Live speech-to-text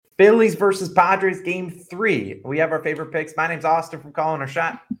Phillies versus Padres, game 3. We have our favorite picks. My name's Austin from Calling Our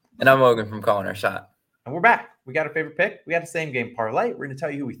Shot. And I'm Logan from Calling Our Shot. And we're back. We got our favorite pick. We got the same game parlay. We're going to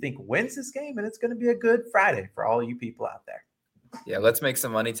tell you who we think wins this game, and it's going to be a good Friday for all you people out there. Yeah, let's make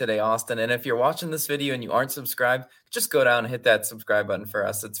some money today, Austin. And if you're watching this video and you aren't subscribed, just go down and hit that subscribe button for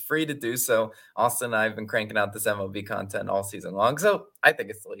us. It's free to do so. Austin and I have been cranking out this MLB content all season long, so I think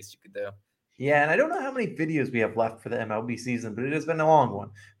it's the least you could do. Yeah, and I don't know how many videos we have left for the MLB season, but it has been a long one.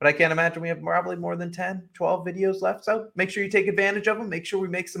 But I can't imagine we have probably more than 10, 12 videos left. So make sure you take advantage of them. Make sure we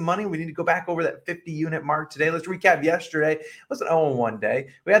make some money. We need to go back over that 50-unit mark today. Let's recap yesterday. It was an 0-1 day.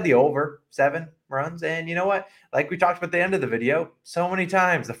 We had the over 7 runs. And you know what? Like we talked about at the end of the video, so many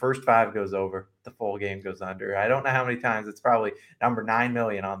times the first 5 goes over, the full game goes under. I don't know how many times. It's probably number 9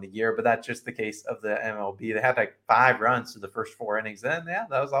 million on the year, but that's just the case of the MLB. They had like 5 runs to the first 4 innings. And yeah,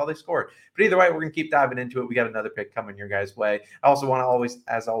 that was all they scored. But either way, we're going to keep diving into it. We got another pick coming your guys' way. I also want to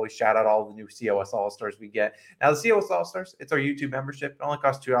as always, shout out all the new COS All-Stars we get. Now, the COS All-Stars, it's our YouTube membership. It only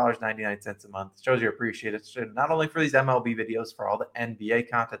costs $2.99 a month. It shows you appreciate it. So not only for these MLB videos, for all the NBA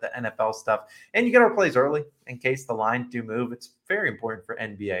content, the NFL stuff, and you get our plays early in case the line do move. It's very important for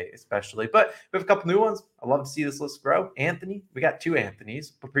NBA especially. But we have a couple new ones. I love to see this list grow. Anthony, we got 2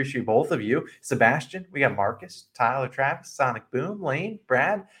 Anthonys. Appreciate both of you. Sebastian, we got Marcus, Tyler, Travis, Sonic Boom, Lane,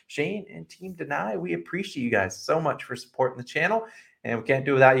 Brad, Shane, and Team Deny. We appreciate you guys so much for supporting the channel. And we can't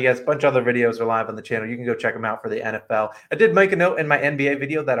do without you guys. A bunch of other videos are live on the channel. You can go check them out for the NFL. I did make a note in my NBA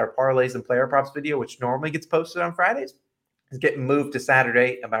video that our parlays and player props video, which normally gets posted on Fridays, is getting moved to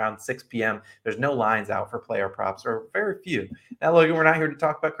Saturday around 6 p.m. There's no lines out for player props, or very few. Now, Logan, we're not here to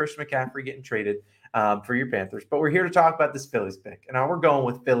talk about Christian McCaffrey getting traded for your Panthers, but we're here to talk about this Phillies pick. And now we're going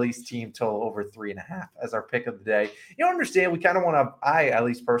with Phillies team total over 3.5 as our pick of the day. You understand, we kind of want to, I at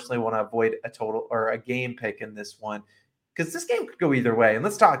least personally want to avoid a total or a game pick in this one, because this game could go either way. And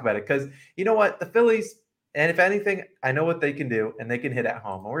let's talk about it, because you know what? The Phillies, and if anything, I know what they can do, and they can hit at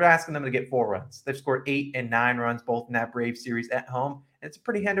home. And we're asking them to get 4 runs. They've scored 8 and 9 runs, both in that Brave series at home. And it's a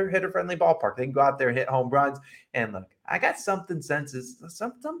pretty hitter-friendly ballpark. They can go out there, hit home runs. And look, I got something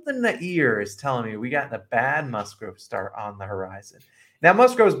in the ear is telling me we got a bad Musgrove start on the horizon. Now,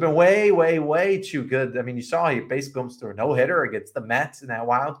 Musgrove's been way, way, way too good. I mean, you saw he basically almost threw a no-hitter against the Mets in that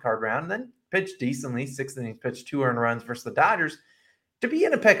wild card round, and then pitched decently. 6 innings pitched, 2 earned runs versus the Dodgers. To be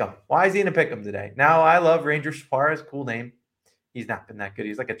in a pick'em. Why is he in a pick'em today? Now, I love Ranger Suarez, cool name. He's not been that good.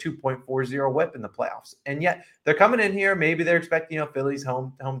 He's like a 2.40 whip in the playoffs. And yet they're coming in here. Maybe they're expecting, Philly's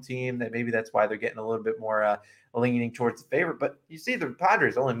home team. That maybe that's why they're getting a little bit more leaning towards the favorite. But you see the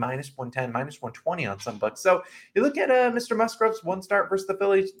Padres only minus 110, minus 120 on some books. So you look at Mr. Musgrove's 1 start versus the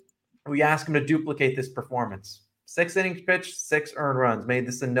Phillies. We ask him to duplicate this performance. 6 innings pitched, 6 earned runs, made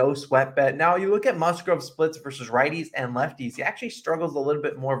this a no-sweat bet. Now, you look at Musgrove splits versus righties and lefties. He actually struggles a little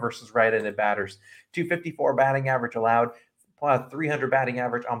bit more versus right-handed batters. 254 batting average allowed, 300 batting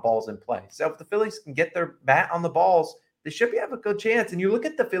average on balls in play. So if the Phillies can get their bat on the balls, they should have a good chance. And you look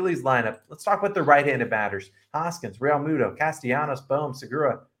at the Phillies lineup. Let's talk about the right-handed batters. Hoskins, Real Muto, Castellanos, Bohm,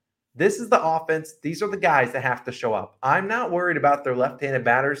 Segura. This is the offense. These are the guys that have to show up. I'm not worried about their left-handed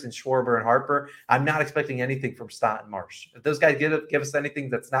batters in Schwarber and Harper. I'm not expecting anything from Stott and Marsh. If those guys give us anything,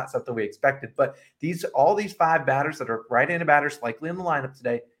 that's not something we expected. But all these 5 batters that are right-handed batters likely in the lineup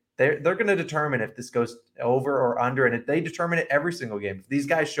today, they're going to determine if this goes over or under. And if they determine it every single game, if these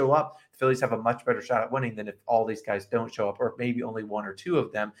guys show up, the Phillies have a much better shot at winning than if all these guys don't show up, or maybe only 1 or 2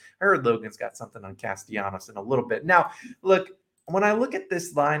 of them. I heard Logan's got something on Castellanos in a little bit. Now, look, when I look at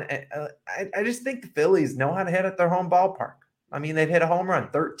this line, I just think the Phillies know how to hit at their home ballpark. I mean, they've hit a home run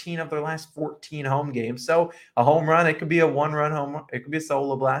 13 of their last 14 home games. So a home run, it could be a 1-run home run. It could be a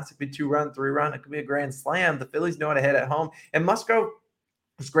solo blast. It could be 2-run, 3-run. It could be a grand slam. The Phillies know how to hit at home. And Musgrove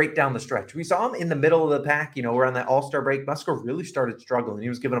was great down the stretch. We saw him in the middle of the pack, we're on that all-star break. Musgrove really started struggling. He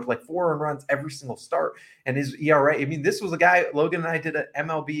was giving up like 4 earned runs every single start. And his ERA, I mean, this was a guy, Logan and I did an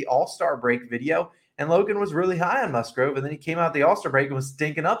MLB all-star break video, and Logan was really high on Musgrove, and then he came out the all-star break and was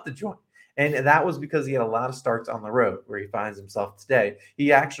stinking up the joint. And that was because he had a lot of starts on the road where he finds himself today.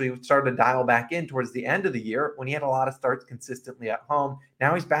 He actually started to dial back in towards the end of the year when he had a lot of starts consistently at home.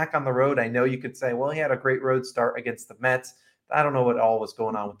 Now he's back on the road. I know you could say, well, he had a great road start against the Mets. I don't know what all was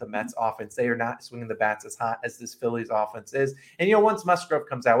going on with the Mets offense. They are not swinging the bats as hot as this Phillies offense is. And, once Musgrove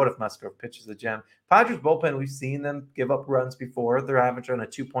comes out, what if Musgrove pitches a gem? Padres bullpen, we've seen them give up runs before. They're averaging a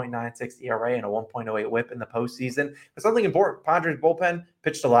 2.96 ERA and a 1.08 whip in the postseason. But something important, Padres bullpen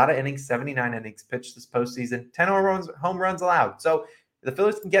pitched a lot of innings, 79 innings pitched this postseason, 10 home runs allowed. So the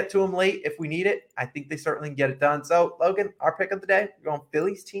Phillies can get to them late if we need it. I think they certainly can get it done. So, Logan, our pick of the day, we're going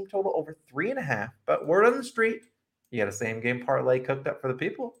Phillies team total over 3.5. But word on the street, You got a same game parlay cooked up for the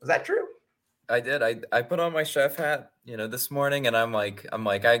people. Is that true? I did. I put on my chef hat, this morning, and I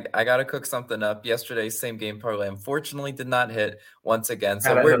gotta cook something up. Yesterday's same game parlay unfortunately did not hit once again. So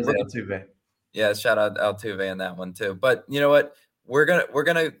Shout out we're Jose Altuve. yeah, shout out Altuve in that one too. But you know what? We're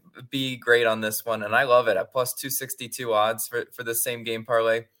gonna be great on this one, and I love it at plus 262 odds for the same game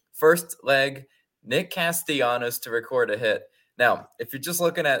parlay. First leg, Nick Castellanos to record a hit. Now, if you're just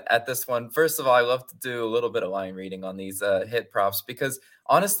looking at this one, first of all, I love to do a little bit of line reading on these hit props because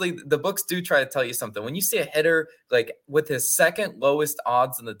honestly, the books do try to tell you something. When you see a hitter like with his second lowest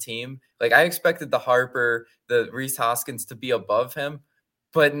odds in the team, like I expected the Harper, the Rhys Hoskins to be above him,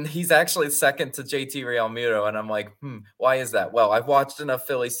 but he's actually second to JT Realmuto, and I'm like, why is that? Well, I've watched enough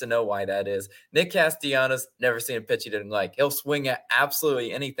Phillies to know why that is. Nick Castellanos, never seen a pitch he didn't like. He'll swing at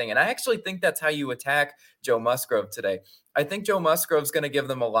absolutely anything, and I actually think that's how you attack Joe Musgrove today. I think Joe Musgrove's going to give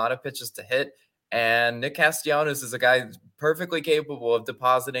them a lot of pitches to hit, and Nick Castellanos is a guy who's perfectly capable of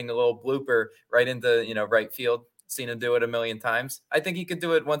depositing a little blooper right into right field. Seen him do it a million times. I think he could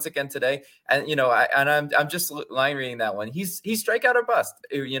do it once again today. And I'm just line reading that one. He's strikeout or bust.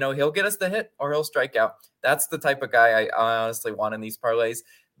 He'll get us the hit or he'll strike out. That's the type of guy I honestly want in these parlays.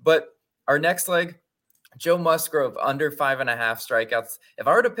 But our next leg, Joe Musgrove under 5.5 strikeouts. If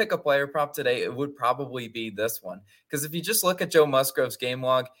I were to pick a player prop today, it would probably be this one. Because if you just look at Joe Musgrove's game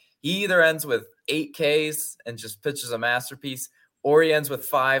log, he either ends with 8 Ks and just pitches a masterpiece, or he ends with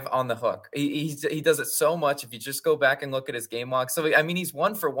 5 on the hook. He does it so much. If you just go back and look at his game log. So, I mean, he's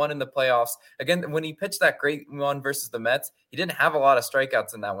 1 for 1 in the playoffs. Again, when he pitched that great one versus the Mets, he didn't have a lot of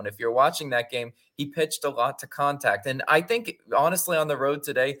strikeouts in that one. If you're watching that game, he pitched a lot to contact. And I think, honestly, on the road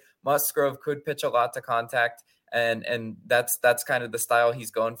today, Musgrove could pitch a lot to contact. And that's kind of the style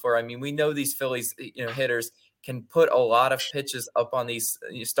he's going for. I mean, we know these Phillies, hitters can put a lot of pitches up on these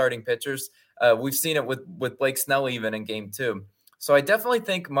starting pitchers. We've seen it with Blake Snell even in game 2. So I definitely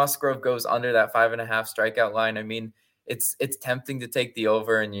think Musgrove goes under that 5.5 strikeout line. I mean, it's tempting to take the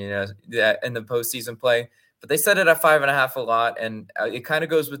over and in the postseason play, but they set it at 5.5 a lot, and it kind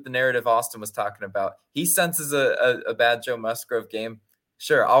of goes with the narrative Austin was talking about. He senses a bad Joe Musgrove game.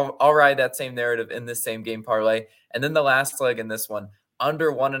 Sure, I'll ride that same narrative in this same game parlay, and then the last leg in this one,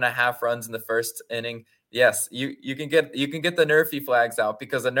 under 1.5 runs in the first inning. Yes, you can get the Nerfy flags out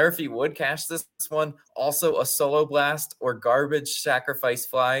because a Nerfy would cash this one. Also, a solo blast or garbage sacrifice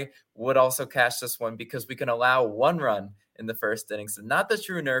fly would also cash this one because we can allow 1 run in the first inning. So not the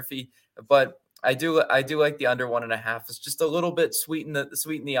true Nerfy, but I do like the under 1.5. It's just a little bit sweeten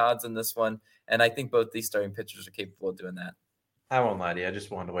the odds in this one, and I think both these starting pitchers are capable of doing that. I won't lie to you. I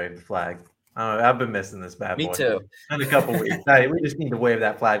just wanted to wave the flag. I've been missing this bad boy. Me too. In a couple weeks. We just need to wave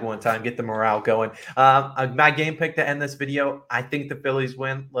that flag one time, get the morale going. My game pick to end this video, I think the Phillies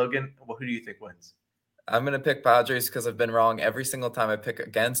win. Logan, who do you think wins? I'm going to pick Padres because I've been wrong every single time I pick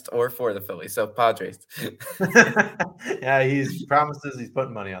against or for the Phillies. So Padres. Yeah, he's promises he's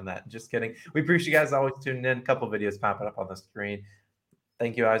putting money on that. Just kidding. We appreciate you guys always tuning in. A couple videos popping up on the screen.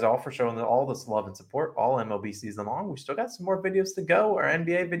 Thank you guys all for showing all this love and support all MLB season long. We still got some more videos to go. Our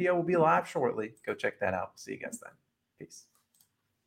NBA video will be live shortly. Go check that out. See you guys then. Peace.